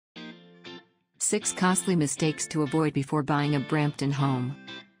6 Costly Mistakes to Avoid Before Buying a Brampton Home.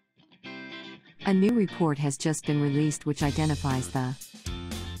 A new report has just been released which identifies the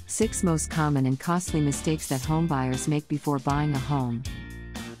 6 most common and costly mistakes that homebuyers make before buying a home.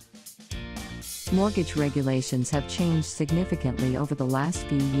 Mortgage regulations have changed significantly over the last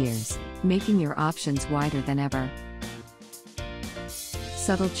few years, making your options wider than ever.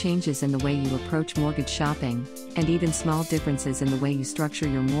 Subtle changes in the way you approach mortgage shopping, and even small differences in the way you structure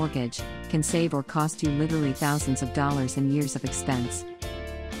your mortgage, can save or cost you literally thousands of dollars and years of expense.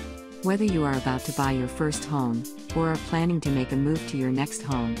 Whether you are about to buy your first home, or are planning to make a move to your next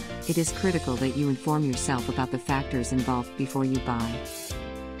home, it is critical that you inform yourself about the factors involved before you buy.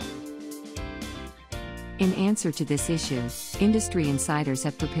 In answer to this issue, industry insiders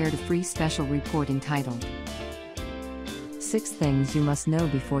have prepared a free special report entitled 6 Things You Must Know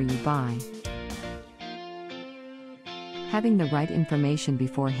Before You Buy. Having the right information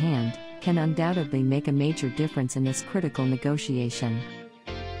beforehand can undoubtedly make a major difference in this critical negotiation.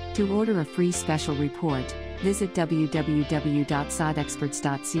 To order a free special report, visit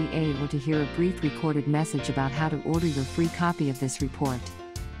www.sodexperts.ca or to hear a brief recorded message about how to order your free copy of this report.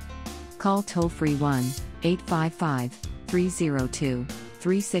 Call toll-free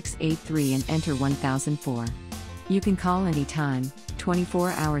 1-855-302-3683 and enter 1004. You can call anytime,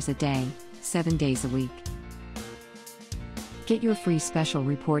 24 hours a day, 7 days a week. Get your free special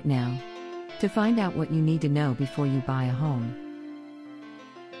report now. To find out what you need to know before you buy a home.